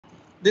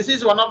This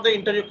is one of the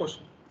interview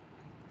question.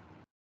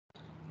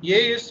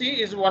 AUC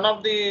is one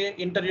of the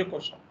interview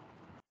question.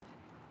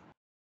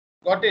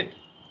 Got it?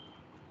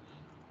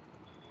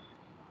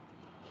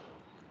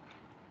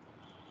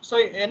 So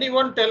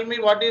anyone tell me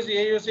what is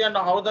AUC and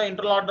how the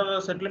internal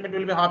order settlement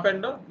will be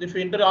happened? If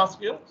interview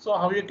ask you, so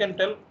how you can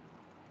tell?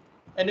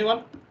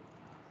 Anyone?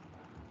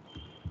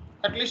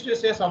 At least you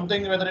say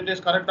something whether it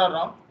is correct or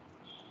wrong.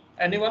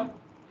 Anyone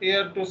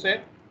here to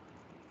say?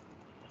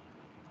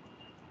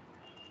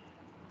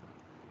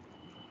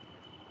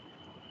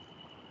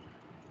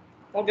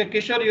 Okay,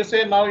 Kishore, you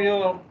say now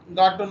you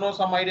got to know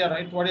some idea,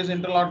 right? What is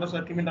internal order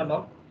settlement and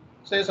all?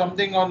 Say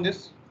something on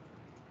this.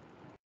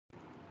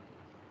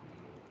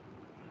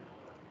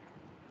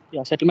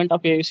 Yeah, settlement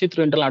of AUC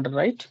through internal order,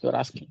 right? You're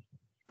asking.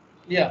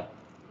 Yeah.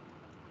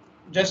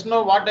 Just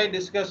know what I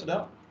discussed.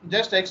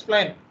 Just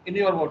explain in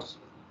your words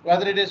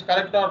whether it is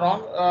correct or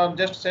wrong.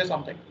 Just say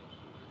something.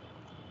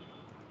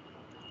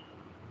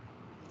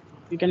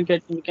 We can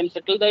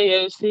settle the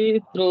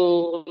AUC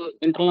through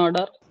internal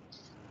order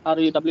or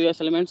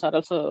WBS elements, or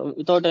also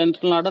without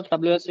internal order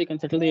WBS we can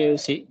settle the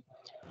AUC.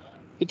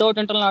 Without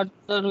internal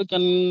order we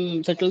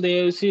can settle the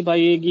AUC by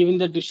giving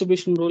the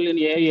distribution rule in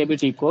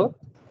AIABT code.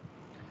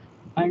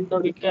 And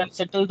we can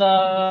settle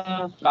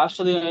the cost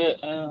of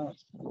the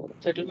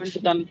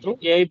settlement done through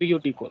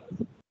AIBUT code.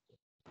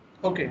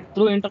 Okay.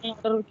 Through internal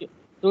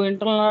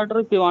order,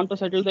 if you want to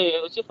settle the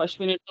AUC, first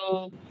we need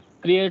to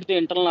create the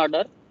internal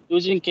order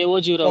using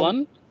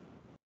KO01.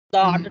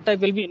 The order type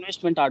will be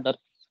investment order.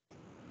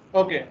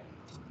 Okay.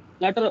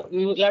 Later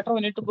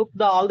we need to book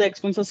all the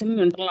expenses in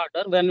internal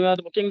order. When we are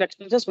booking the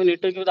expenses, we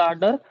need to give the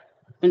order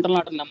internal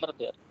order number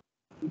there.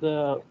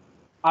 The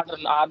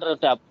order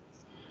tab.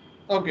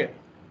 Okay.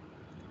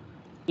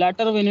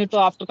 Later, we need to,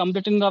 after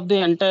completing of the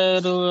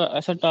entire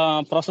asset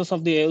process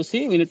of the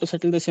AUC, we need to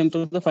settle the same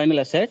to the final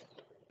asset.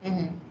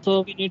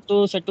 So we need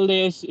to settle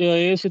the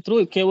AUC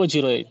through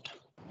KO08.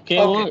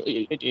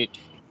 KO88.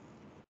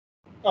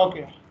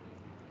 Okay.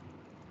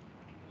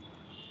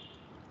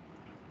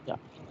 Yeah.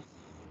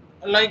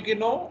 Like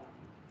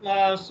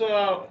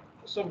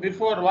so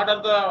before, what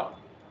are the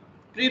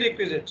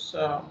prerequisites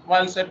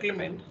while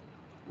settlement?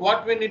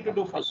 What we need to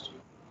do first?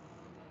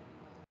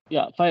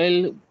 Yeah,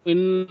 file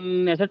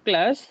in asset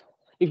class.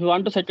 If you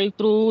want to settle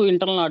through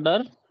internal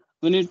order,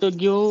 we need to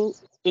give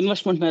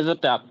investment measure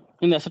tab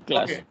in the asset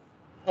class. Okay.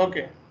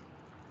 Okay.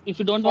 If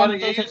you don't for want AUC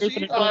to settle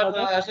for internal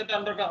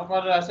order,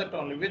 for asset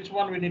only, which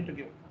one we need to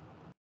give?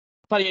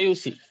 For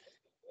AUC.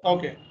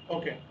 Okay.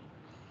 Okay.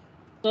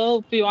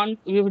 So if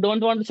you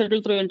don't want to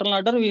settle through internal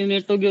order, we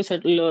need to give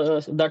settle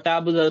the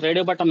tab, the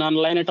radio button on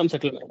line item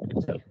settlement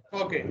itself.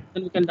 Okay.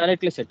 Then we can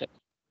directly settle.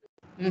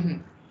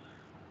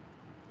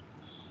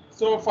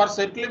 So for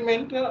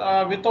settlement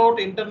without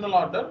internal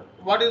order,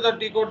 what is the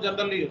T code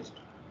generally used?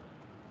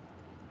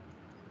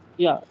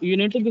 Yeah, you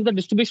need to give the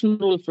distribution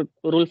rule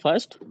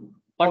first.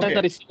 What are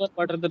the receiver?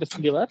 What are the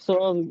receiver?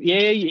 So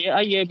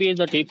AIAB is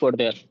the T code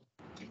there.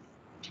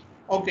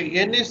 Okay,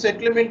 any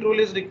settlement rule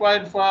is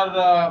required for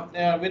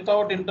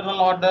without internal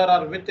order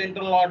or with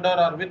internal order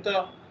or with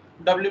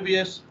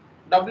WBS.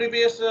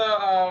 WBS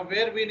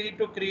where we need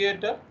to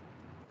create a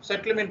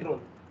settlement rule.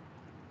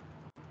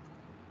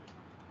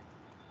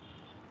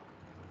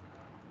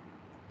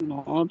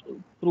 Not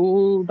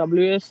through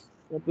WBS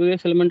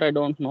element, I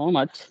don't know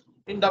much.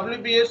 In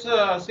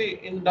WBS, see,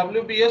 in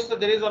WBS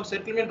there is one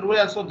settlement rule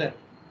also there.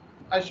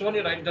 I shown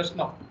you right just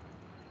now.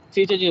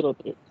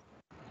 CJ03.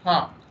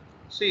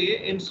 See,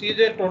 in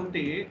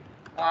CJ20,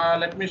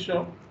 let me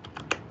show.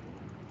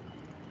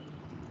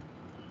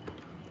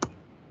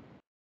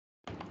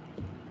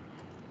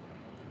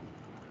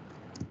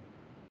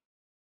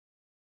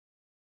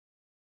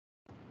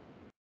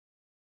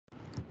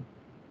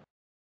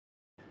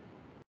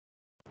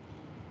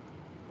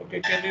 Okay,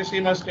 can you see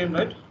my screen,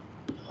 right?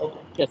 Okay.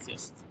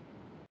 Yes.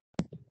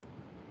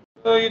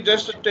 So you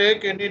just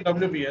take any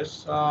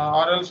WBS,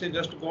 or else you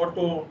just go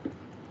to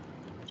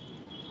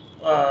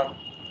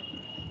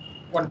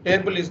one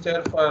table is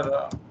there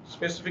for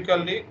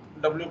specifically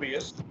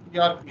WBS,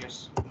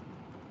 ERPS.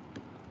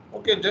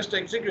 Okay, just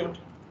execute.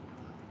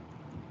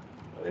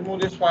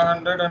 Remove this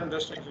 500 and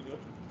just execute.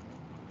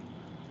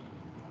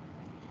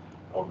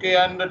 Okay,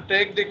 and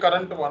take the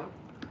current one.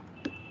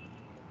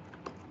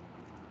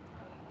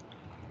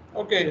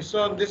 Okay,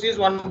 so this is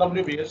one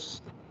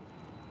WBS.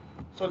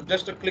 So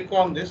just click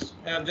on this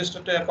and just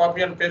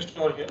copy and paste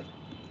over here.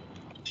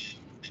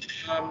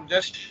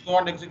 Just go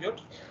and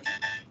execute.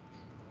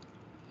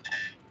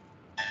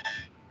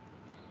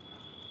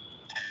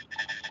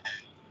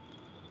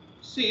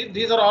 See,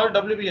 these are all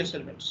WBS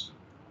elements.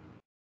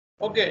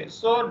 Okay,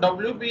 so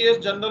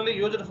WBS generally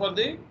used for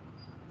the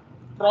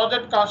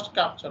project cost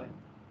capturing.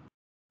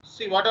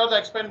 See, what are the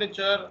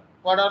expenditure,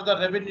 what are the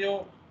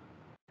revenue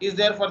is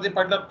there for the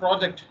particular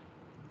project,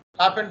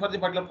 happened for the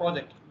particular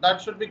project.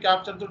 That should be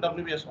captured through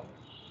WBS only.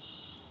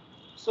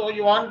 So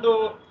you want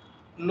to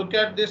look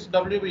at this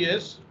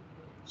WBS,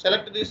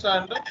 select this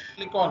and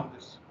click on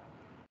this.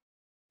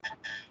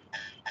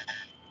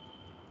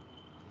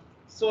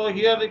 So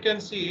here you can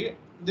see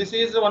this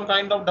is one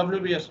kind of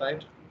WBS,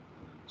 right?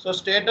 So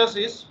status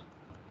is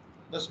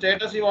the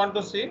status you want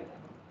to see.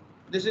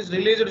 This is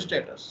released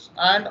status,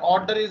 and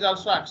order is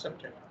also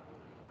accepted.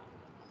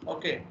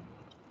 Okay,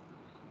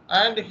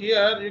 and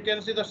here you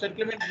can see the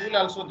settlement rule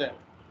also there.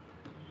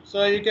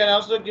 So you can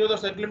also give the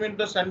settlement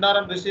to sender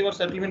and receiver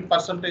settlement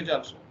percentage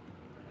also.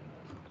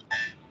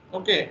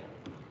 Okay,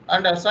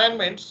 and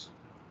assignments.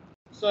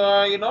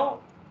 So you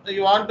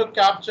want to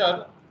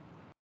capture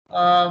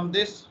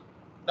this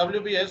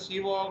WBS,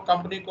 EO,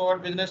 company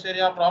code, business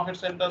area, profit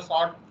center,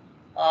 sort,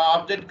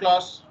 object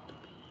class.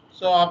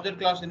 So object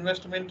class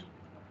investment.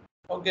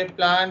 Okay,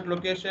 plant,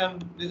 location.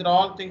 These are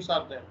all things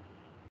are there.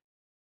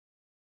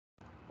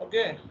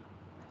 Okay.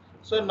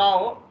 So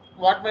now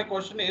what my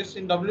question is,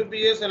 in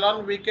WBS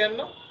alone we can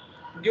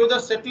give the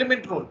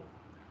settlement rule.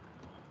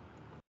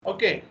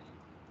 Okay.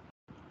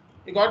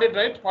 You got it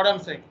right? What I'm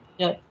saying?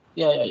 Yeah.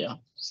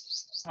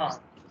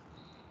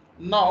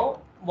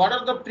 Now, what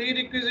are the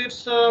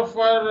prerequisites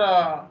for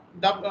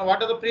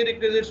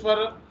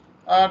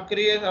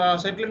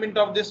settlement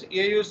of this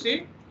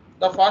AUC?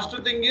 The first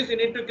thing is you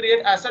need to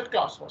create asset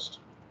class first.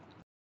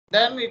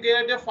 Then we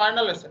create a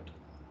final asset.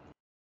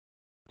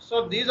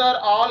 So these are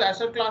all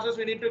asset classes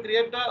we need to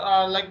create,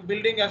 like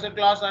building asset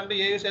class and the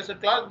AUC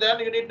asset class. Then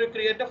you need to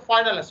create a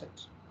final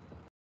asset.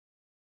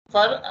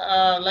 For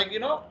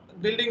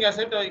building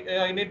asset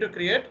you need to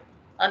create,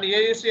 and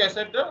AUC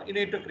asset you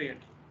need to create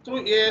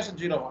through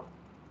AS01.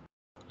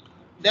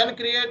 Then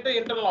create the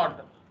internal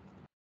order.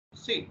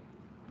 See,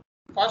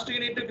 first you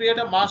need to create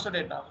a master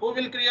data. Who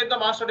will create the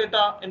master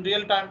data in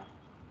real time?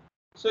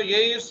 So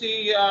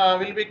AUC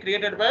will be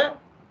created by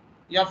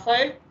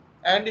FI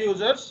end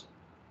users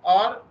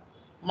or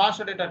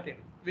master data team.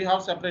 We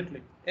have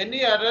separately.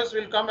 Any errors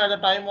will come at the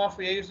time of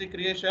AUC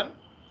creation.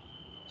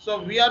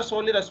 So we are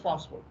solely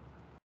responsible.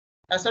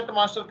 Asset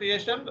master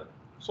creation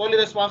solely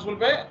responsible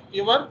by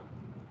your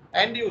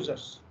end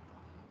users.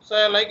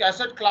 So like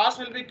asset class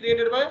will be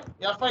created by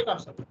FI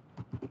concept.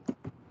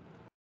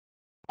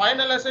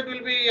 Final asset will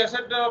be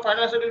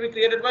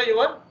created by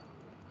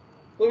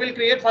who will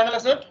create final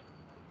asset?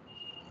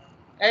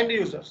 End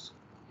users.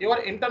 Your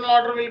internal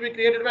order will be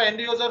created by end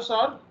users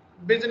or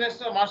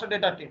business master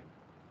data team.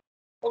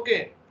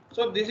 Okay,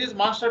 so this is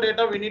master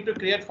data we need to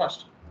create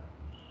first,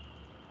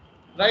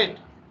 right?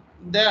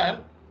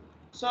 Then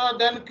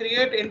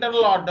create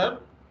internal order.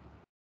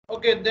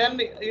 Okay, then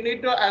you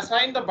need to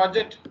assign the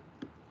budget.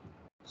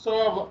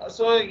 So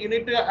you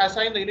need to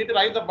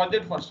write the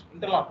budget first,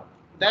 internal order.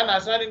 Then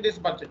assigning this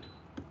budget,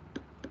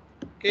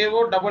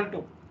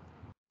 KO22.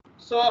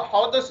 So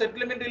how the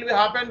settlement will be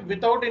happen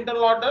without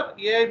internal order?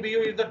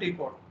 AIBU is the T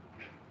code.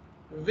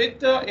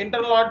 With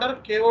internal order,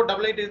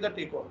 KO88 is the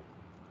T code.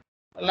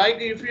 Like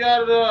if you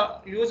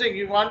are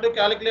you want to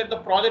calculate the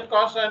project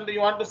cost and you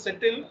want to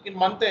settle in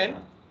month end,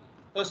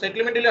 so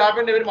settlement will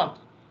happen every month.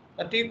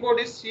 The T code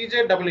is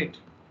CJ88.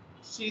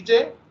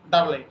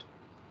 CJ88.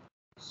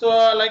 So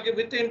like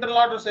with the internal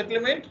order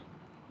settlement,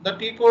 the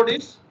T code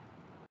is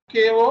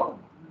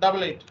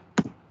KO88.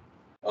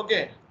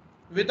 Okay.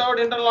 Without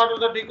internal order,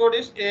 the T code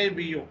is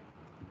AIBU.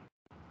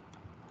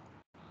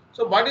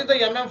 So what is the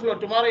MM flow?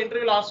 Tomorrow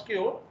interview will ask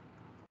you.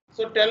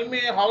 So tell me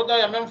how the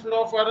MM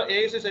flow for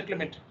AUC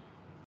settlement.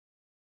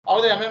 How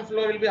the MM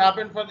flow will be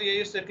happen for the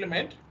AUC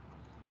settlement.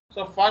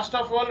 So first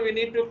of all, we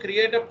need to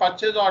create a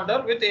purchase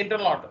order with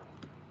internal order.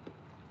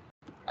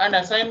 And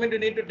assignment, you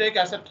need to take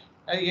asset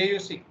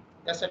AUC,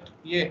 asset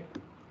A.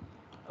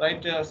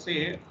 Right,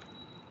 see,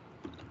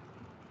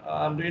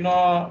 do you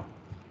know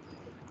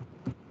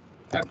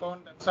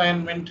account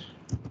assignment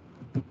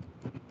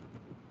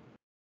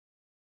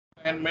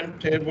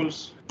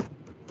tables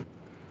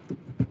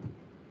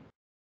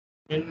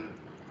in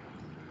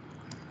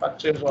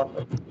purchase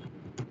order?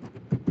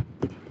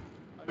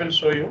 I will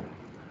show you.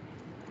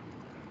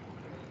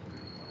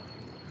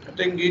 I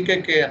think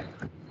EKKN.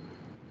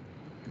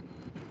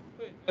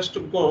 Just to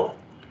go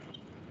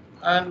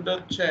and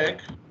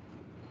check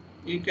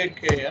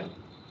EKKN.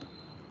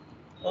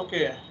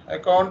 Okay,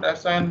 account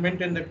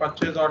assignment in the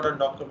purchase order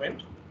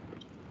document.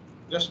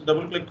 Just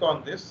double click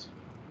on this.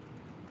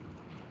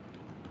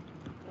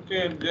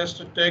 Okay,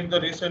 just take the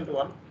recent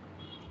one.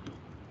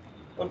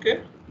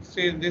 Okay,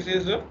 see, this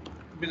is a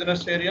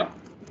business area.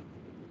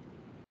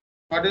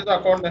 What is the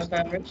account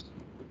assignments?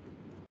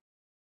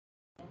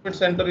 Profit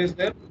center is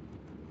there.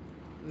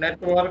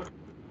 Network.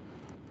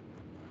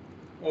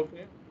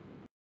 Okay,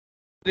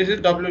 this is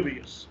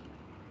WBS.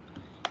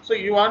 So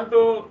you want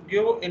to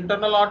give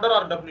internal order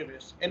or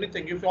WBS,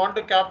 anything. If you want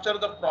to capture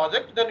the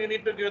project, then you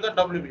need to give the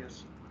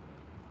WBS.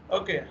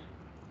 Okay,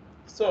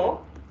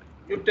 so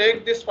you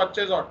take this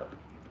purchase order.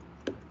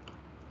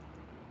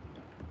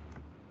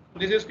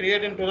 This is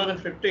created in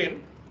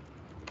 2015.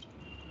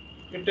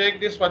 You take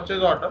this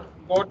purchase order,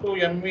 go to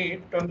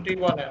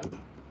ME21N.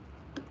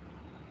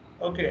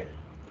 Okay.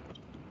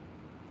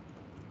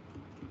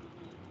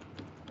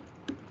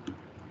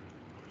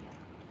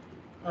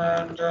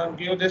 And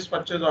give this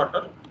purchase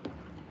order.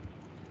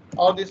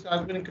 All this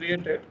has been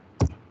created.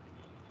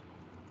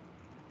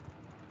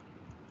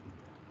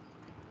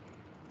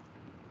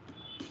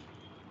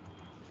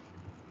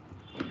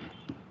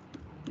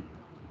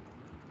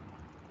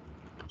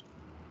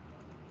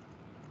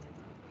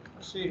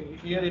 See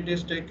here it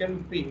is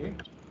taken P.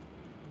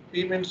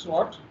 P means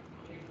what?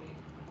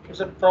 It's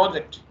a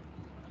project.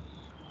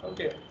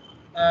 Okay.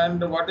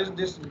 And what is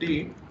this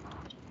D?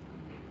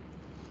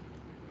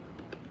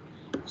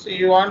 See,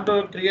 you want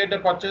to create a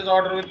purchase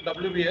order with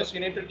WBS, you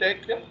need to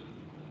take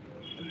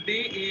D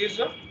is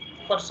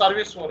for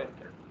service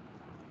oriented.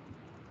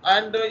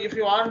 And if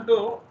you want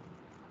to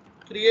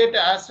create an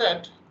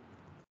asset,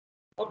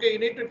 okay, you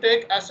need to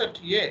take asset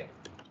A.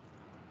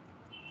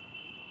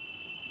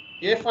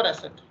 A for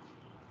asset.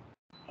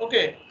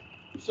 Okay.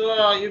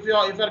 So if you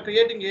are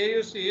creating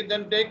AUC,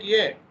 then take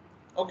A.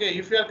 Okay.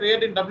 If you are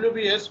creating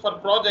WBS for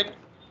project,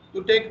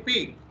 you take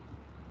P.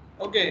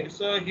 Okay.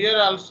 So here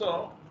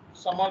also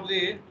some of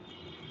the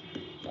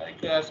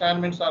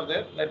assignments are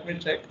there. Let me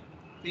check.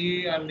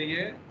 P and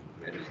A.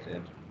 Where is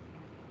that?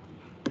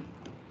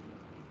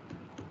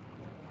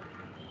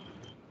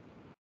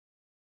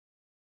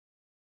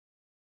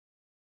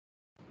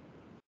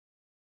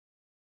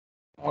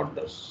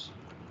 Orders.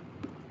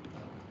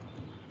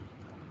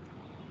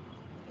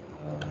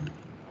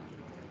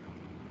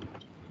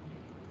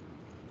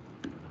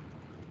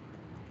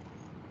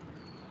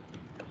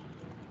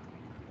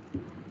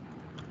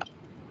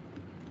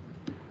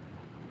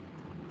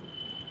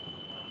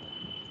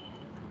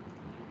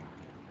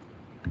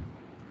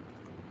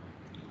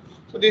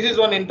 So this is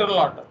one internal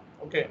order.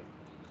 Okay.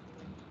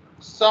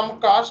 Some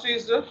cost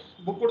is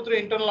booked through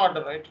internal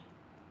order, right?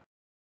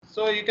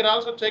 So you can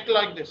also check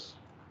like this.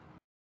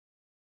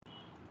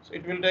 So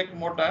it will take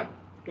more time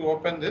to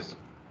open this.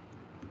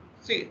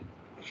 See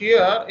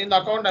here in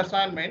the account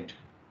assignment.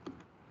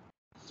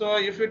 So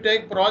if you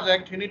take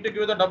project, you need to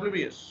give the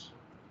WBS.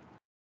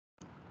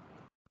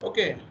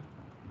 Okay.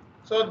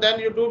 So then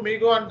you do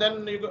MIGO and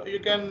then you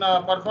can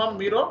perform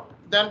MIRO,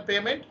 then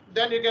payment,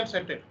 then you can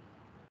set it.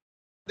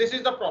 This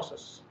is the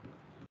process.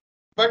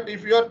 But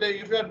if you are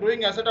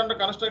doing asset under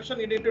construction,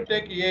 you need to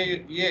take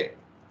A.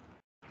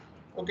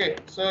 Okay,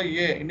 so A,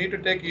 you need to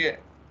take A,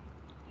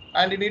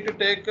 and you need to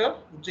take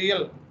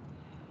GL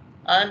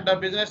and the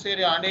business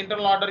area and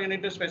internal order you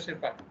need to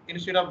specify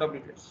instead of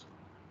WBS.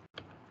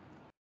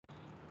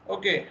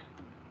 Okay,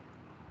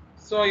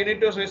 so you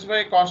need to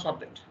specify cost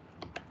object.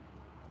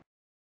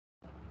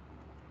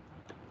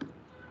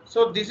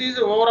 So this is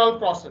the overall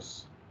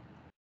process.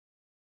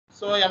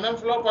 So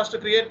flow first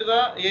create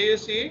the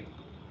AUC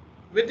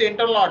with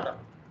internal order.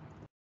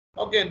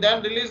 Okay,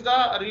 then release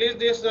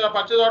this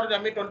purchase order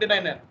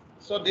ME29N.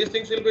 So these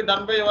things will be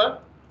done by your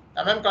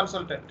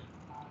consultant.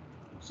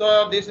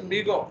 So this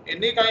MIGO,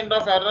 any kind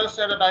of errors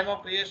at the time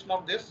of creation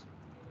of this,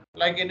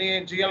 like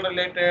any GL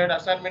related,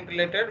 assignment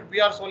related,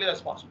 we are solely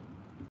responsible.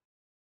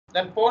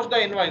 Then post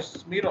the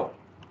invoice, MIRO.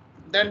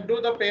 Then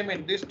do the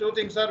payment. These two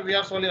things are we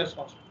are solely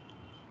responsible.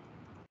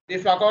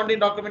 If accounting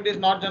document is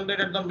not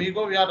generated the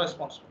MIGO, we are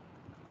responsible.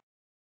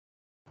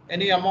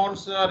 Any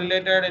amounts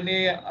related,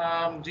 any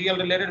GL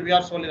related, we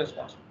are solely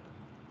responsible.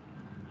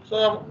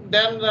 So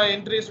then the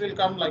entries will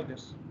come like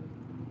this.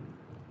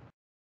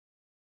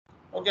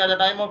 Okay, at the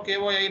time of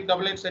KO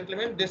 888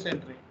 settlement, this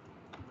entry.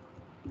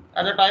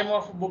 At the time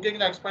of booking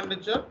the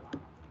expenditure,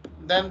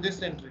 then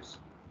this entries.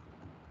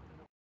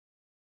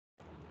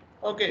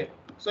 Okay,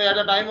 so at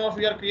the time of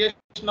your creation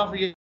of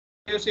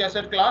AUC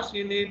asset class,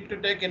 you need to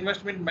take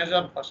investment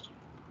measure first.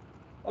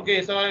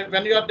 Okay, so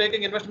when you are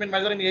taking investment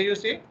measure in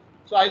AUC,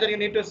 so either you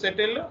need to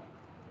settle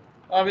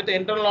with the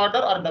internal order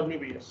or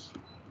WBS.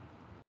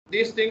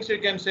 These things you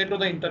can say to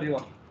the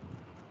interviewer,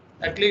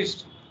 at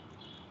least.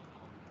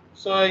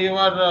 So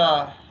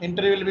your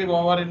interview will be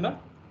over in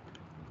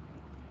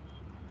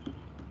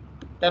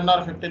 10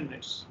 or 15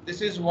 minutes.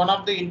 This is one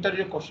of the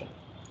interview question.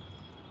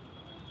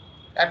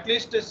 At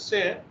least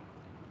say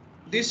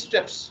these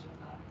steps.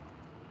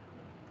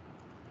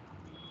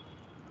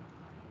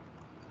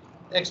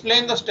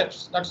 Explain the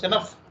steps. That's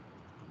enough.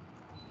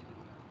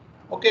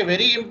 Okay,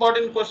 very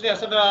important question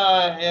asset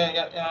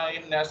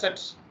in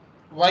assets.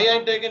 Why I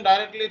am taking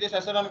directly this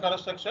asset on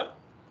construction?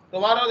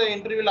 Tomorrow the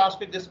interview will ask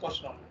me this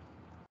question only.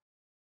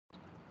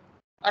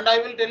 And I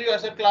will tell you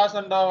asset class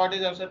and what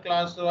is asset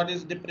class, what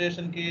is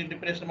depreciation key,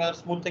 depreciation measure,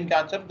 smoothing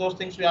catch up. Those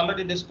things we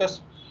already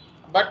discussed.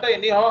 But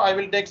anyhow, I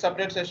will take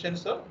separate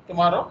sessions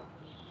tomorrow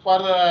for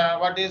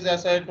what is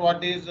asset,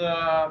 what is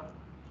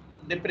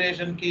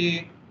depreciation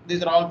key.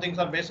 These are all things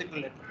are basic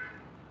related.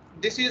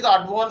 This is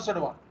advanced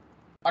one.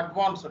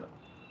 Advanced.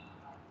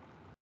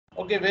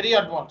 Okay, very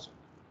advanced.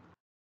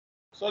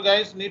 So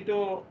guys need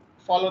to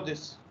follow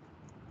this.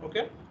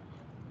 Okay.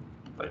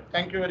 Right.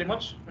 Thank you very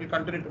much. We'll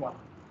continue tomorrow.